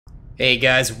Hey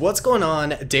guys, what's going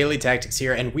on? Daily Tactics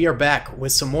here, and we are back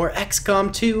with some more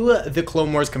XCOM 2, the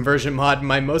Clone Wars conversion mod,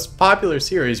 my most popular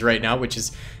series right now, which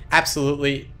is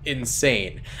absolutely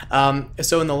insane.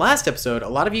 So in the last episode, a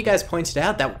lot of you guys pointed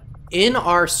out that in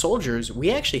our soldiers, we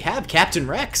actually have Captain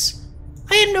Rex.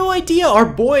 I had no idea our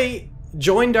boy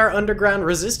joined our underground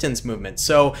resistance movement.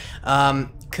 So,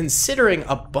 considering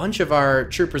a bunch of our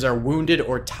troopers are wounded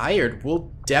or tired, we'll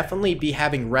definitely be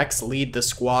having Rex lead the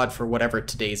squad for whatever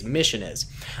today's mission is.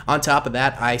 On top of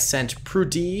that, I sent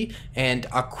Prudie and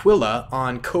Aquila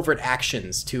on covert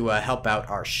actions to help out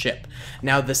our ship.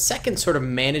 Now, the second sort of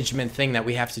management thing that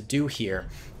we have to do here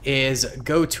is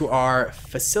go to our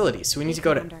facilities. So we need to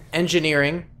go to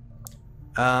engineering,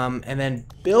 and then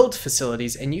build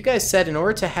facilities. And you guys said in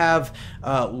order to have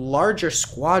larger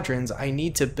squadrons, I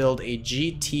need to build a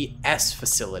GTS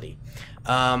facility.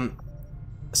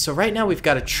 So right now we've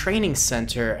got a training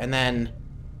center, and then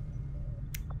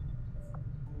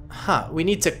we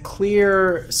need to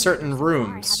clear certain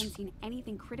rooms. I haven't seen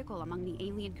anything critical among the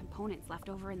alien components left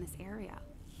over in this area.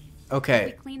 Okay. If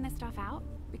we clean this stuff out,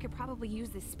 we could probably use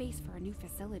this space for a new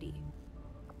facility.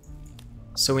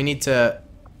 So we need to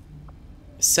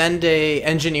send a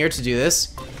engineer to do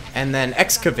this, and then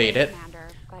excavate it.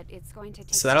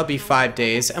 So that'll be 5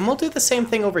 days, and we'll do the same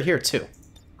thing over here too.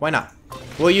 Why not?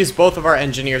 We'll use both of our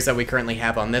engineers that we currently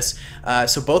have on this,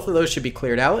 so both of those should be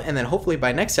cleared out, and then hopefully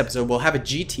by next episode we'll have a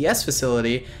GTS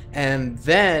facility, and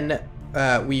then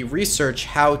we research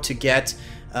how to get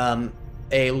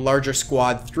a larger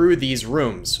squad through these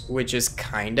rooms, which is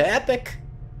kinda epic.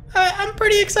 I'm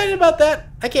pretty excited about that.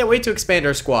 I can't wait to expand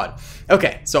our squad.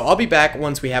 Okay, so I'll be back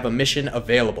once we have a mission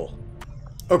available.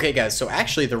 Okay guys, so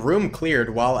actually the room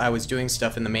cleared while I was doing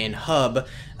stuff in the main hub,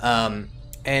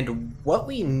 and what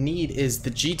we need is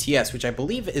the GTS, which I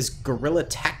believe is Guerrilla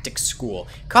Tactics School.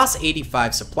 Costs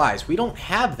 85 supplies. We don't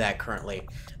have that currently,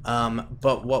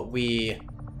 but what we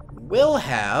will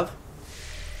have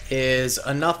is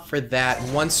enough for that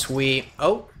once we...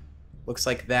 Oh! Looks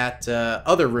like that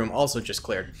other room also just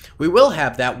cleared. We will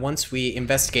have that once we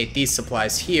investigate these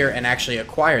supplies here and actually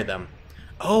acquire them.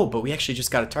 Oh, but we actually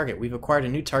just got a target. We've acquired a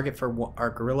new target for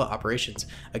our guerrilla operations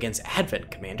against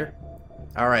Advent, Commander.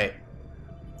 Alright.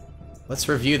 Let's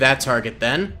review that target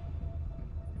then.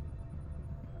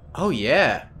 Oh,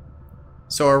 yeah.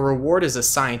 So our reward is a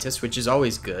scientist, which is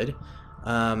always good.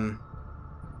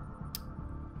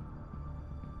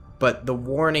 But the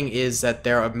warning is that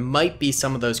there might be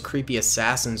some of those creepy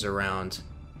assassins around.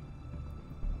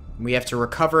 We have to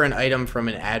recover an item from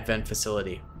an Advent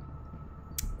facility.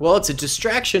 Well, it's a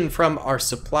distraction from our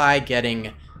supply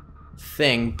getting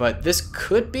thing, but this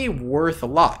could be worth a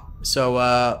lot.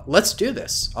 So let's do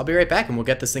this. I'll be right back and we'll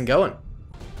get this thing going.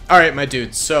 Alright, my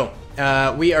dudes, so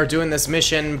we are doing this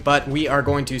mission, but we are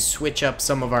going to switch up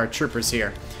some of our troopers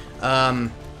here.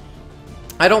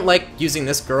 I don't like using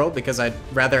this girl because I'd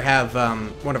rather have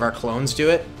one of our clones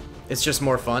do it. It's just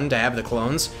more fun to have the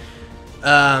clones.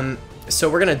 So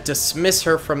we're going to dismiss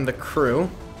her from the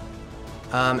crew.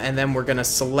 And then we're going to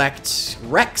select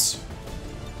Rex.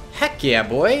 Heck yeah,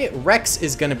 boy. Rex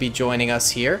is going to be joining us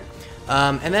here.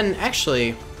 And then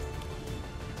actually,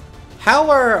 how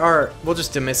are our... We'll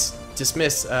just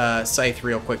dismiss Scythe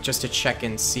real quick just to check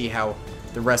and see how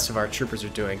the rest of our troopers are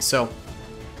doing. So,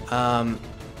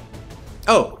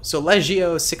 oh, so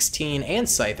Legio, 16, and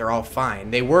Scythe are all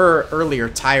fine. They were earlier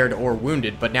tired or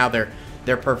wounded, but now they're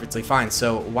perfectly fine.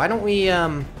 So why don't we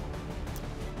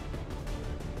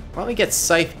get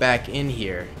Scythe back in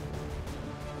here?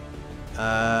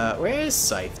 Where is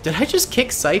Scythe? Did I just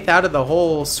kick Scythe out of the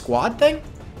whole squad thing?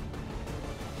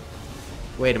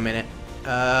 Wait a minute.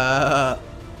 Bruh.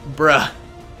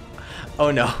 Oh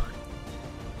no.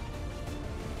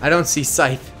 I don't see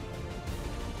Scythe.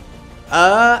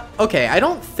 Okay, I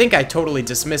don't think I totally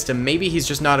dismissed him. Maybe he's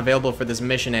just not available for this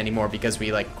mission anymore because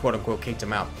we, like, quote-unquote kicked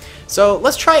him out. So,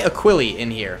 let's try Aquili in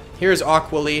here. Here's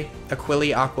Aquili.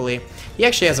 He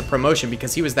actually has a promotion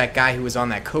because he was that guy who was on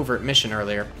that covert mission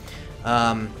earlier.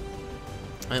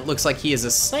 It looks like he is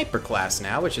a sniper class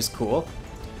now, which is cool.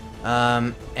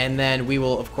 And then we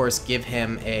will, of course, give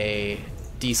him a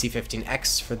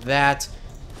DC-15X for that.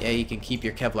 Yeah, you can keep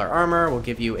your Kevlar armor. We'll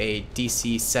give you a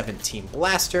DC-17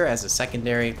 blaster as a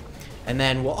secondary. And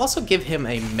then we'll also give him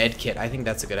a medkit. I think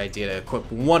that's a good idea to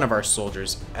equip one of our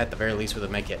soldiers, at the very least, with a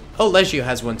medkit. Oh, Legio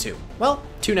has one too. Well,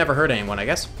 two never hurt anyone, I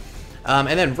guess. And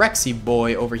then Rexy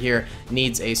boy over here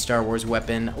needs a Star Wars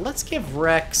weapon. Let's give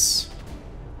Rex...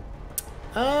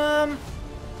 I'm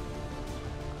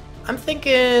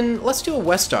thinking... Let's do a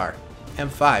Westar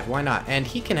M5. Why not? And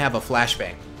he can have a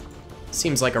flashbang.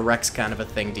 Seems like a Rex kind of a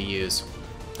thing to use.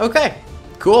 Okay,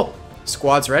 cool.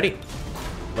 Squad's ready.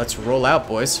 Let's roll out,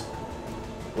 boys.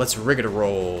 Let's rig it a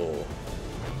roll.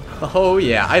 Oh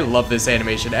yeah, I love this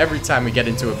animation. Every time we get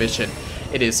into a mission,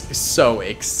 it is so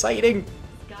exciting.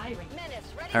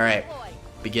 Alright,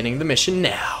 beginning the mission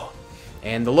now.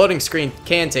 And the loading screen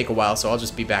can take a while, so I'll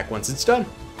just be back once it's done.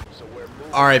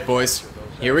 Alright, boys.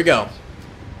 Here we go.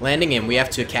 Landing in, we have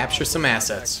to capture some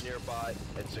assets.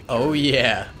 Oh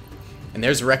yeah. And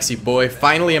there's Rexy boy,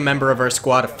 finally a member of our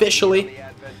squad officially.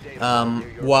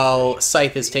 While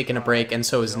Scythe is taking a break, and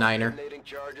so is Niner.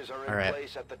 Alright.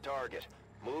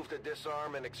 Move to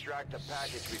disarm and extract the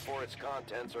package before its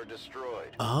contents are destroyed.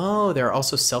 Oh, there are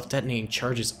also self-detonating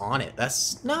charges on it.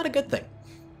 That's not a good thing.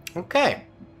 Okay.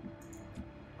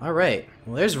 Alright.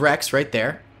 Well, there's Rex right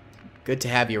there. Good to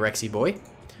have you, Rexy boy.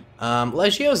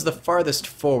 Leggio's the farthest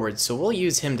forward, so we'll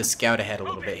use him to scout ahead a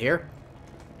little bit here.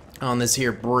 On this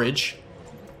here bridge.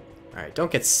 Alright,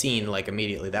 don't get seen, like,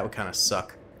 immediately. That would kind of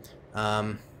suck.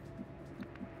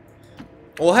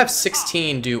 We'll have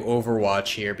 16 do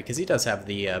Overwatch here, because he does have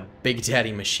the Big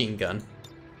Daddy machine gun.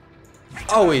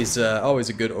 Always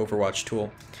a good Overwatch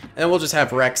tool. And then we'll just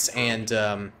have Rex and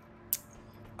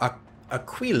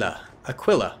Aquila.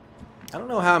 I don't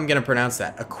know how I'm going to pronounce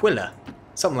that. Aquila.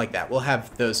 Something like that. We'll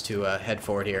have those two head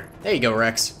forward here. There you go,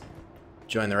 Rex.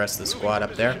 Join the rest of the squad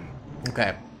up there.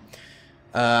 Okay.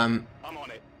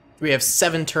 We have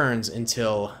 7 turns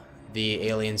until the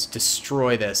aliens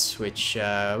destroy this, which we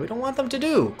don't want them to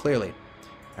do, clearly.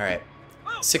 Alright.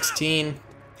 16,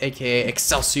 aka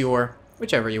Excelsior,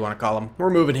 whichever you want to call him. We're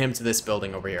moving him to this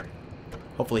building over here.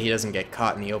 Hopefully he doesn't get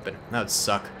caught in the open. That would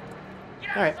suck.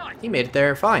 Alright, he made it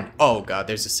there fine. Oh god,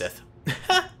 there's a Sith.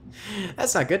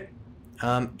 That's not good.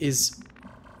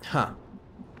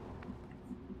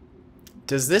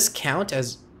 Does this count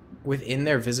as within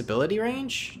their visibility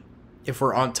range? If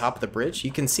we're on top of the bridge?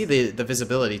 You can see the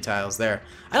visibility tiles there.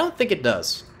 I don't think it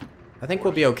does. I think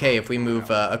we'll be okay if we move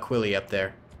Aquili up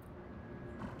there.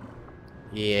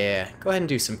 Yeah, go ahead and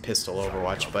do some pistol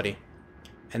Overwatch, buddy.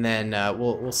 And then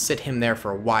we'll sit him there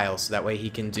for a while, so that way he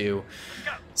can do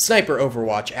sniper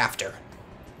Overwatch after.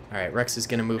 Alright, Rex is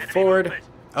going to move forward.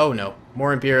 Oh no,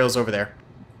 more Imperials over there.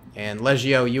 And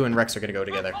Leggio, you and Rex are going to go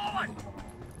together.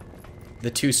 The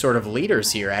two sort of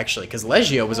leaders here, actually, because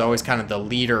Leggio was always kind of the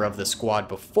leader of the squad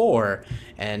before,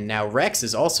 and now Rex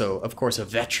is also, of course, a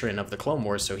veteran of the Clone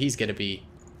Wars, so he's going to be,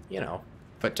 you know,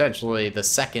 potentially the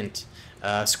second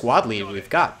squad lead we've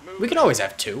got. We can always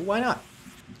have 2, why not?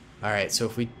 Alright, so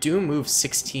if we do move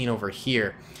 16 over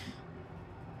here,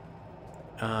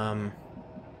 our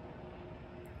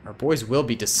boys will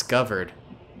be discovered.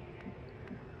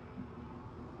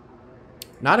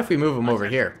 Not if we move them over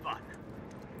here.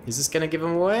 Is this gonna give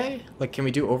him away? Like, can we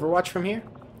do Overwatch from here?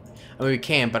 I mean, we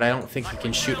can, but I don't think he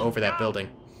can shoot over that building.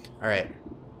 Alright.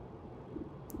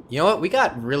 You know what? We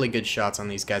got really good shots on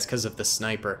these guys because of the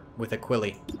sniper with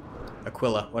Aquila,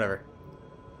 whatever.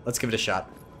 Let's give it a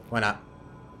shot. Why not?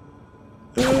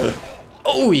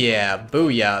 Oh yeah!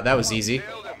 Booyah! That was easy.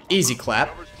 Easy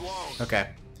clap. Okay.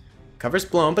 Cover's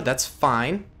blown, but that's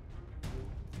fine.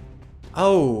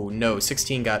 Oh no,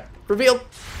 16 got revealed.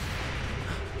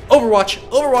 Overwatch!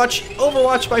 Overwatch!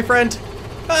 Overwatch, my friend!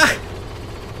 Ah!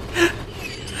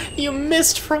 You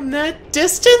missed from that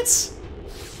distance?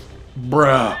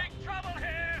 Bruh.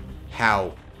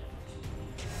 How?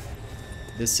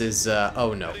 This is,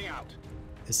 oh no.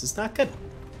 This is not good.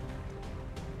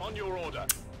 On your order.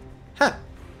 Huh.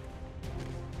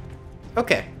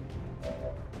 Okay.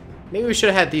 Maybe we should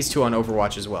have had these two on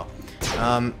Overwatch as well.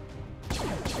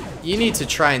 You need to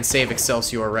try and save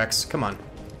Excelsior, Rex. Come on.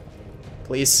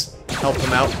 Please, help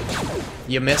him out.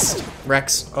 You missed,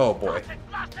 Rex. Oh boy.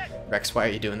 Rex, why are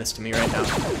you doing this to me right now?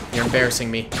 You're embarrassing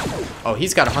me. Oh,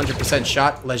 he's got 100%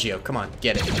 shot. Leggio, come on,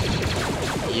 get it.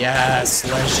 Yes,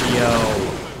 Leggio.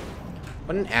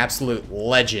 What an absolute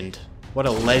legend. What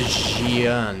a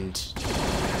legend.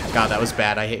 God, that was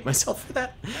bad. I hate myself for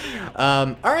that.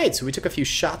 Alright, so we took a few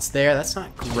shots there. That's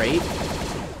not great.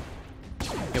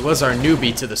 It was our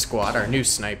newbie to the squad, our new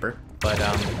sniper. But,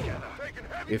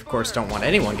 we of course don't want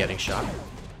anyone getting shot.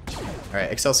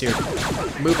 Alright, Excelsior,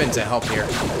 move in to help here.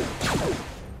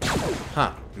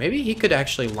 Huh, maybe he could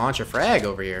actually launch a frag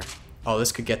over here. Oh,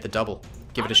 this could get the double.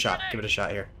 Give it a shot. Give it a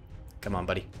shot here. Come on,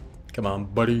 buddy. Come on,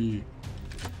 buddy.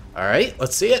 Alright,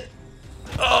 let's see it.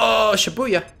 Oh,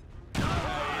 Shibuya.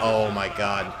 Oh my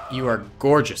god, you are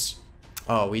gorgeous.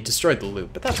 Oh, we destroyed the loot,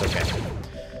 but that's okay.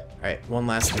 Alright, one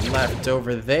last left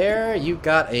over there. You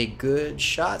got a good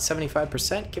shot,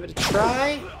 75%. Give it a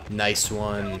try. Nice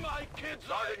one.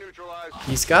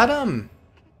 He's got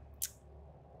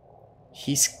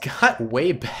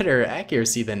way better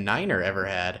accuracy than Niner ever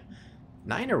had.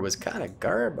 Niner was kind of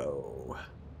garbo.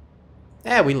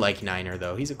 Eh, we like Niner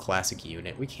though. He's a classic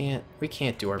unit. We can't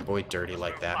do our boy dirty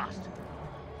like that.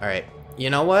 All right. You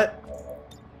know what?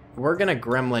 We're gonna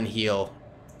gremlin heal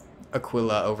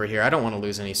Aquila over here. I don't want to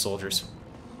lose any soldiers.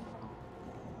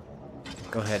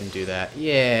 Go ahead and do that.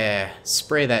 Yeah,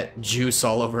 spray that juice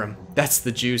all over him. That's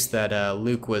the juice that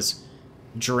Luke was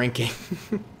drinking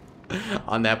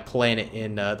on that planet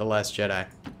in The Last Jedi.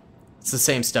 It's the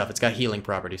same stuff. It's got healing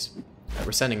properties. Right,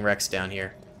 we're sending Rex down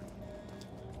here.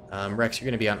 Rex, you're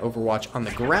going to be on Overwatch on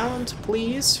the ground,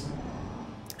 please.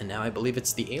 And now I believe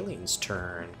it's the aliens'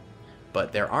 turn.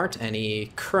 But there aren't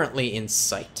any currently in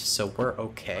sight, so we're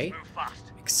okay.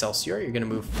 Excelsior, you're going to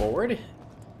move forward.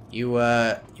 You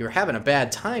were having a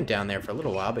bad time down there for a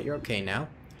little while, but you're okay now.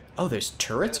 Oh, there's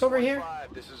turrets over here?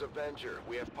 This is Avenger.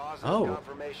 We have positive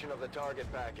confirmation of the target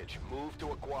package. Move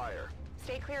to acquire.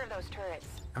 Stay clear of those turrets.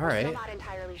 All right. We're still not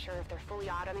entirely sure if they're fully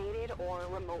automated or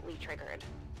remotely triggered.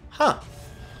 Huh.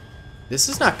 This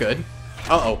is not good.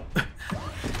 Uh-oh.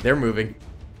 They're moving.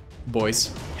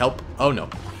 Boys, help. Oh, no.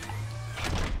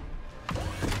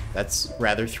 That's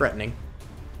rather threatening.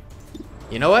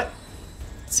 You know what?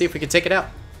 Let's see if we can take it out.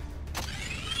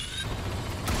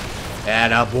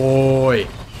 Attaboy!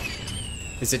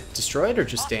 Is it destroyed or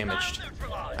just damaged?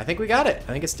 I think we got it.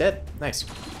 I think it's dead. Nice.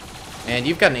 And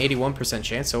you've got an 81%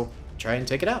 chance, so try and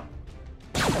take it out.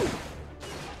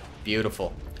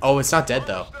 Beautiful. Oh, it's not dead,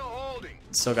 though.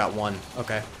 It's still got one.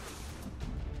 Okay.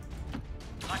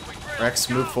 Rex,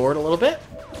 move forward a little bit.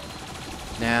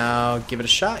 Now, give it a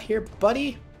shot here,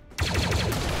 buddy.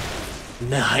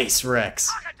 Nice,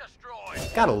 Rex.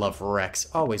 Gotta love Rex.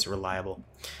 Always reliable.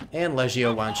 And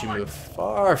Legio, why don't you move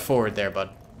far forward there,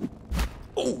 bud?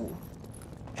 Oh,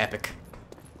 epic.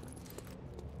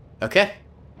 Okay.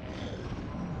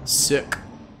 Sick.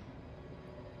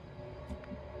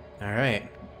 All right.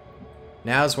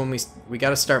 Now's when we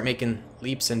gotta start making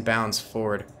leaps and bounds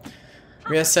forward.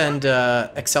 We're gonna send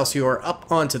Excelsior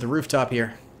up onto the rooftop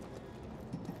here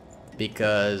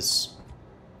because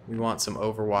we want some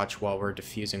Overwatch while we're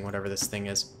defusing whatever this thing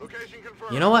is.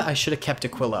 You know what? I should have kept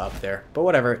Aquila up there, but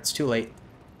whatever. It's too late.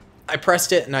 I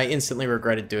pressed it and I instantly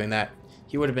regretted doing that.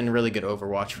 He would have been really good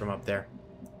Overwatch from up there.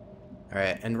 All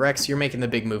right, and Rex, you're making the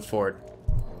big move forward.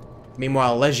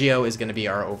 Meanwhile, Legio is going to be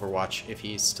our Overwatch. If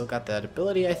he's still got that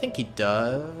ability, I think he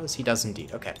does. He does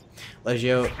indeed. Okay.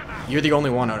 Legio, you're the only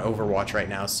one on Overwatch right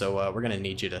now, so we're going to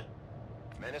need you to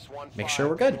make sure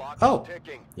we're good. Oh,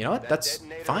 you know what? That's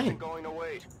fine.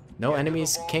 No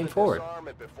enemies came forward.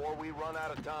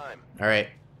 Alright.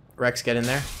 Rex, get in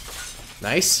there.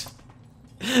 Nice.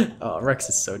 Oh, Rex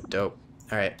is so dope.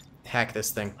 Alright. Hack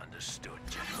this thing.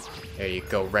 There you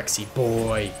go, Rexy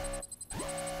boy.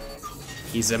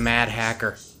 He's a mad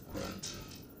hacker.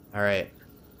 Alright.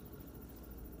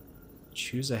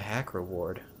 Choose a hack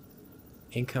reward.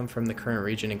 Income from the current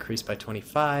region increased by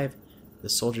 25. The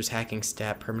soldier's hacking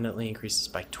stat permanently increases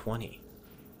by 20.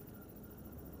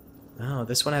 Oh,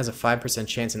 this one has a 5%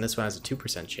 chance and this one has a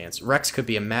 2% chance. Rex could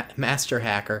be a master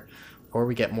hacker, or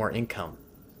we get more income.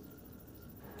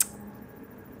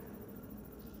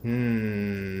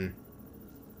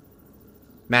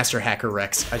 Master hacker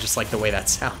Rex. I just like the way that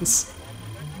sounds.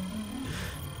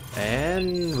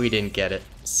 And we didn't get it.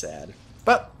 Sad.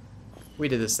 But we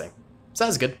did this thing.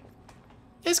 Sounds good.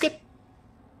 It's good.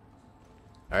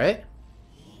 Alright.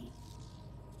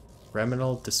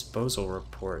 Remnal disposal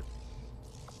report.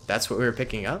 That's what we were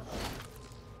picking up?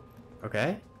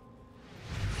 Okay.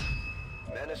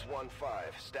 Menace 1-5.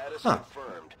 Status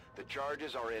confirmed. The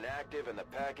charges are inactive and the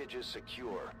package is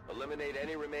secure. Eliminate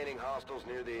any remaining hostiles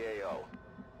near the AO.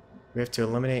 We have to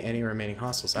eliminate any remaining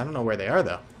hostiles. I don't know where they are,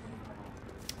 though.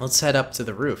 Let's head up to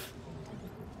the roof.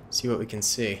 See what we can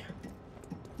see.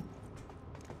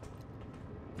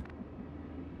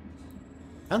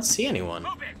 I don't see anyone.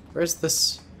 Where's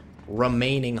this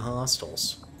remaining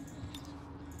hostiles?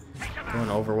 Going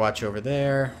Overwatch over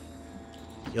there.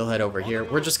 You'll head over here.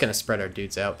 We're just gonna spread our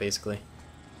dudes out, basically.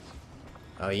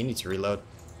 Oh, you need to reload.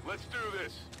 Let's do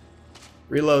this.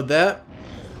 Reload that.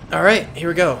 Alright, here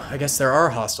we go. I guess there are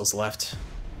hostiles left.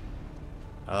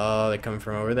 Oh, they're coming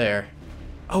from over there.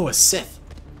 Oh, a Sith.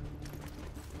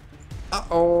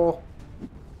 Uh-oh.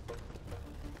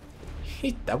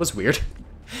 That was weird.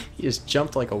 He just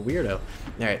jumped like a weirdo.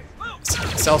 Alright.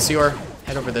 Excelsior,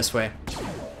 head over this way.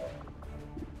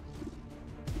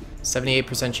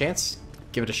 78% chance.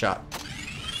 Give it a shot.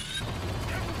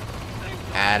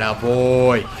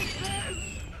 Attaboy.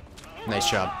 Nice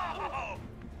job.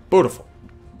 Beautiful.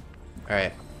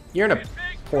 Alright. You're in a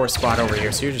poor spot over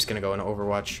here, so you're just gonna go into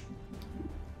Overwatch.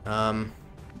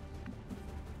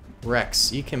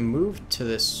 Rex, you can move to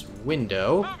this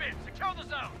window.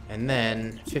 And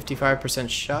then 55%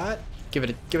 shot. Give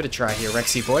it a try here,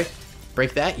 Rexy boy.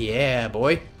 Break that, yeah,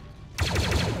 boy.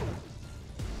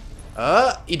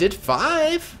 He did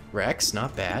 5. Rex,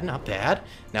 not bad, not bad.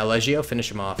 Now Leggio, finish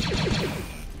him off.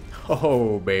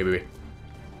 Oh, baby.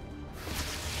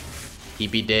 He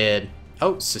be dead.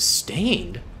 Oh,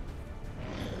 sustained.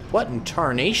 What in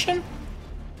tarnation?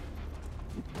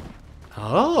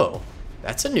 Oh,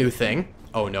 that's a new thing.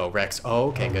 Oh no, Rex. Oh,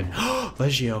 okay, good.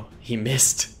 Leggio, he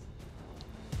missed.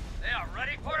 They are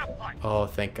ready for a fight. Oh,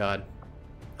 thank God.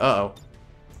 Uh-oh.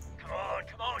 Come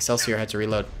on. Excelsior had to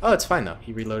reload. Oh, it's fine though.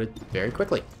 He reloaded very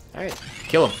quickly. All right,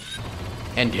 kill him.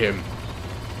 End him.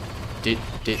 Did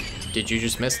you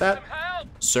just miss that,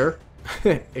 sir?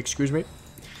 Excuse me.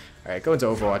 All right, go into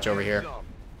Overwatch over here.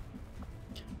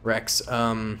 Rex,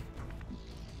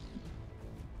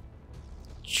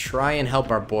 try and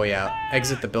help our boy out.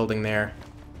 Exit the building there.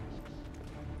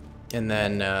 And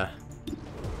then, go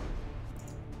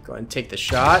ahead and take the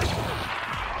shot.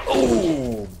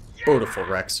 Oh, beautiful,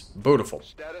 Rex. Beautiful.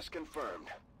 Status confirmed.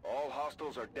 All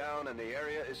hostiles are down and the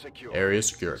area is secure. Area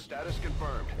secure. Status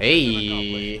confirmed.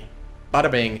 Hey,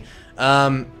 bada bing.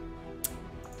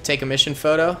 Take a mission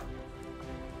photo.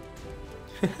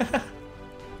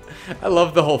 I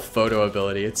love the whole photo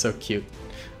ability. It's so cute.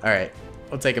 All right,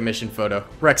 we'll take a mission photo.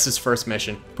 Rex's first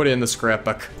mission. Put it in the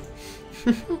scrapbook.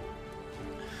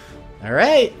 All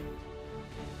right.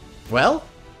 Well,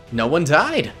 no one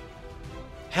died.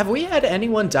 Have we had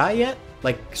anyone die yet?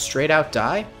 Like, straight out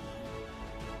die?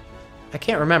 I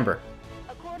can't remember.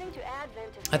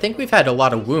 I think we've had a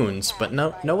lot of wounds, but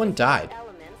no one died.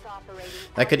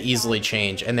 That could easily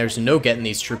change, and there's no getting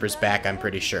these troopers back, I'm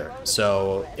pretty sure.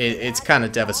 So, it's kind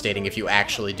of devastating if you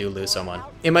actually do lose someone.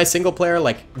 In my single player,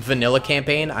 like, vanilla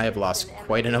campaign, I have lost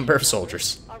quite a number of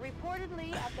soldiers.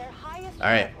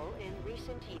 Alright.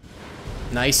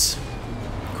 Nice.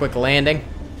 Quick landing.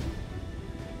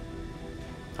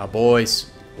 Our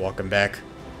boys, walking back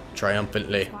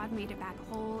triumphantly.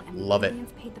 Love it.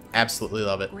 Absolutely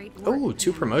love it. Oh,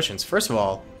 2 promotions. First of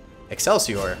all,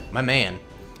 Excelsior, my man.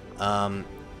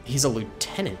 He's a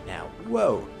lieutenant now.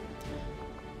 Whoa.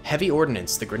 Heavy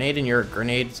ordnance. The grenade in your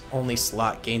grenades only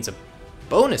slot gains a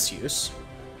bonus use.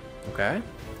 Okay.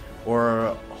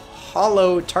 Or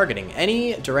hollow targeting.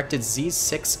 Any directed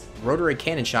Z6 rotary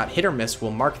cannon shot, hit or miss,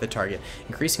 will mark the target,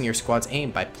 increasing your squad's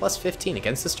aim by +15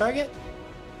 against this target.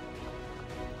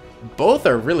 Both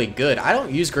are really good. I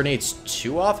don't use grenades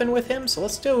too often with him, so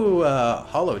let's do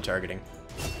hollow targeting.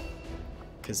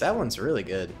 Because that one's really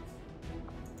good.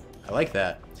 I like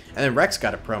that. And then Rex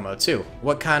got a promo too.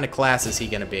 What kind of class is he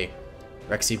gonna be?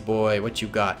 Rexy boy, what you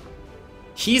got?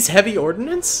 He's heavy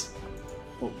ordnance?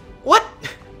 What?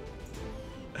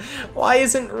 Why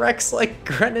isn't Rex like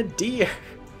Grenadier?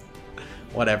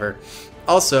 Whatever.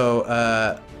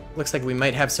 Also, looks like we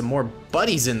might have some more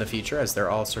buddies in the future as they're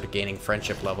all sort of gaining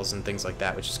friendship levels and things like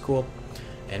that, which is cool.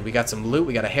 And we got some loot,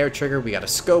 we got a hair trigger, we got a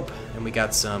scope, and we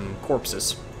got some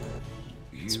corpses.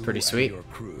 It's pretty sweet. Your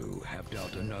crew have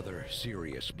dealt another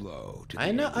serious blow to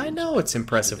I know it's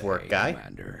impressive work, guy.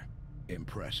 Commander.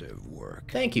 Impressive work.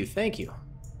 Thank you,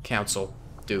 Council,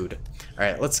 dude. All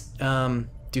right, let's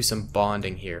do some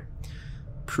bonding here.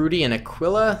 Prudy and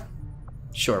Aquila,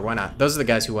 sure, why not? Those are the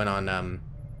guys who went on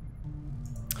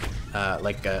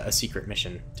like a secret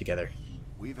mission together.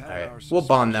 All right, we'll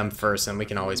bond them first, and we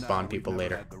can always bond people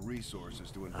later.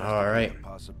 All right.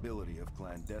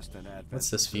 What's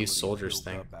this view soldiers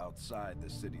thing?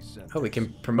 Oh, we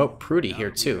can promote Prudy here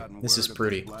too. This is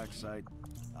Prudy.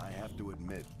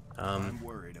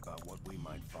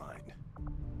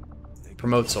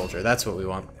 Promote soldier. That's what we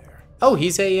want. Oh,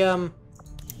 he's a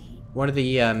one of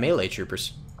the melee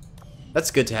troopers.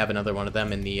 That's good to have another one of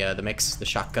them in the mix. The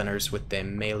shotgunners with the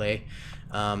melee.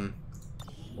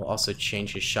 We'll also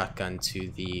change his shotgun to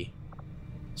the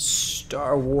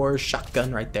Star Wars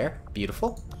shotgun right there.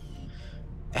 Beautiful.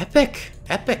 Epic!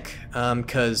 Epic!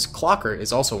 Because Clocker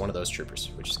is also one of those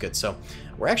troopers, which is good. So,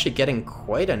 we're actually getting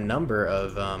quite a number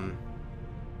of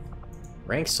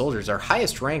ranked soldiers. Our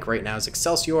highest rank right now is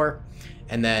Excelsior,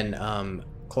 and then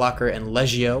Clocker and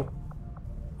Leggio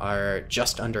are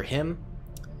just under him,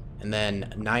 and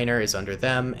then Niner is under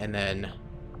them, and then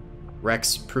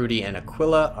Rex, Prudy, and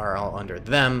Aquila are all under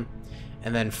them,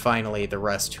 and then finally the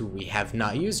rest who we have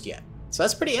not used yet. So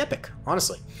that's pretty epic,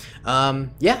 honestly.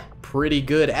 Yeah, pretty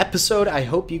good episode. I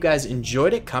hope you guys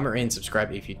enjoyed it. Comment, rate, and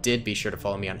subscribe if you did. Be sure to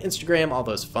follow me on Instagram, all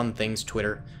those fun things,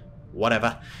 Twitter,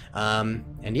 whatever.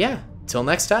 And yeah, till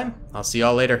next time, I'll see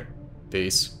y'all later.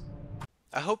 Peace.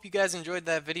 I hope you guys enjoyed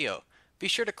that video. Be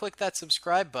sure to click that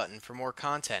subscribe button for more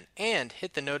content, and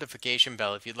hit the notification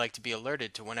bell if you'd like to be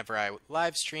alerted to whenever I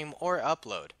live stream or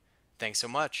upload. Thanks so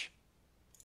much.